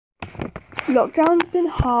lockdown's been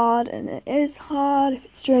hard, and it is hard if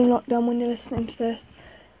it's during lockdown when you're listening to this.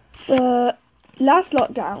 The last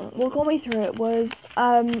lockdown, what got me through it was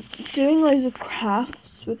doing loads of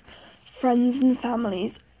crafts with friends and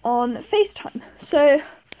families on FaceTime. So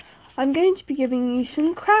I'm going to be giving you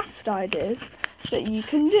some craft ideas that you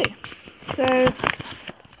can do. So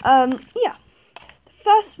yeah, the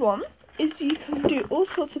first one is you can do all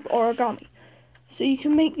sorts of origami. So you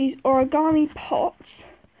can make these origami pots,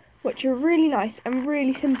 which are really nice and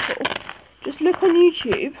really simple. Just look on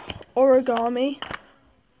YouTube, origami,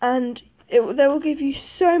 and they will give you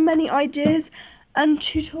so many ideas and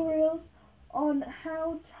tutorials on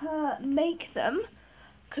how to make them,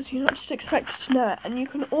 because you're not just expected to know it. And you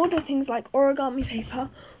can order things like origami paper,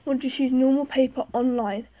 or just use normal paper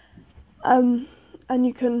online. And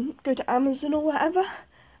you can go to Amazon or whatever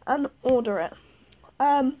and order it.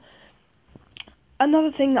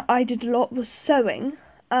 Another thing that I did a lot was sewing.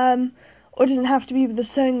 Or it doesn't have to be with a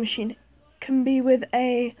sewing machine. It can be with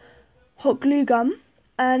a hot glue gun,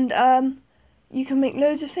 and you can make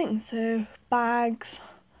loads of things. So bags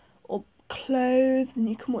or clothes, and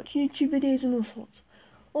you can watch YouTube videos and all sorts.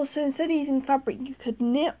 Also, instead of using fabric, you could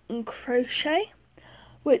knit and crochet,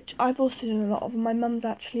 which I've also done a lot of. My mum's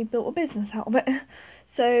actually built a business out of it.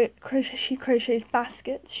 So she crochets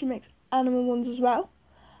baskets. She makes animal ones as well.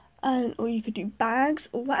 Or you could do bags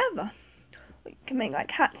or whatever. Or you can make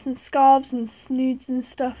like hats and scarves and snoods and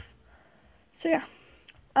stuff. So yeah.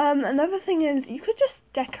 Another thing is you could just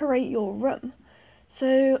decorate your room.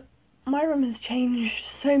 So my room has changed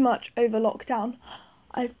so much over lockdown.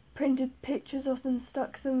 I've printed pictures of and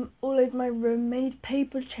stuck them all over my room, made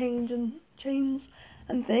paper chains and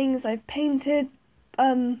things. I've painted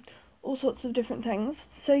all sorts of different things.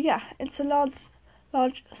 So yeah, it's a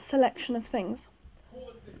large selection of things.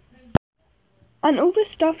 And all this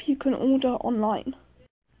stuff you can order online.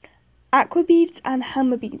 Aqua beads and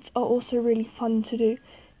hammer beads are also really fun to do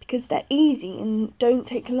because they're easy and don't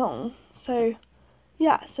take long. So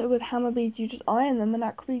yeah, so with hammer beads you just iron them, and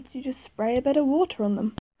aqua beads you just spray a bit of water on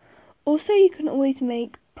them. Also, you can always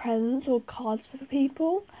make presents or cards for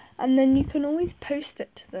people, and then you can always post it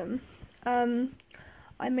to them.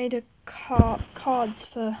 I made cards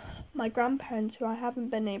for my grandparents who I haven't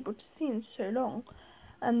been able to see in so long,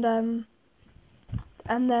 and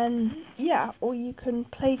then yeah, or you can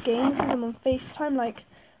play games with them on FaceTime,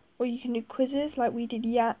 or you can do quizzes like we did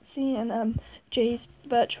Yahtzee and Jay's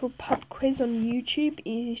virtual pub quiz on YouTube,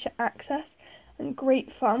 easy to access and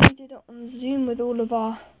great fun. We did it on Zoom with all of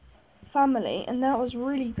our family, and that was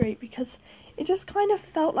really great because it just kind of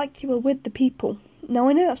felt like you were with the people. Now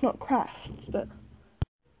I know that's not crafts, but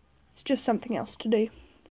it's just something else to do.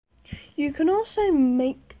 You can also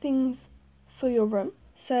make things for your room.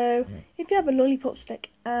 So if you have a lollipop stick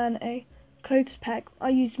and a clothes peg, I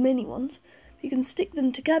use mini ones, you can stick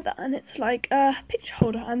them together and it's like a picture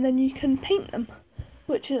holder, and then you can paint them,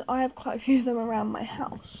 I have quite a few of them around my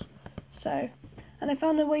house. And I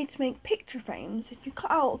found a way to make picture frames. If you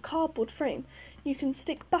cut out a cardboard frame, you can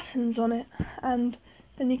stick buttons on it, and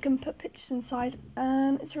then you can put pictures inside,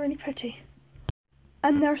 and it's really pretty.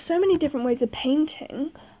 And there are so many different ways of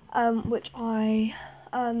painting, which I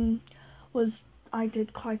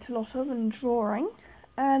did quite a lot of, and drawing,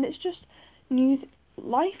 and it's just new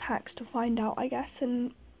life hacks to find out, I guess,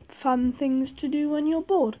 and fun things to do when you're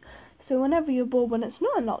bored. So whenever you're bored when it's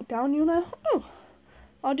not in lockdown, you'll know, oh,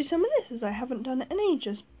 I'll do some of this, as I haven't done it in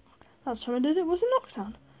ages. Last time I did it was in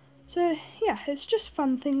lockdown. So yeah, it's just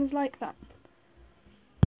fun things like that.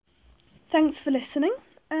 Thanks for listening,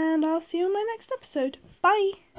 and I'll see you on my next episode. Bye!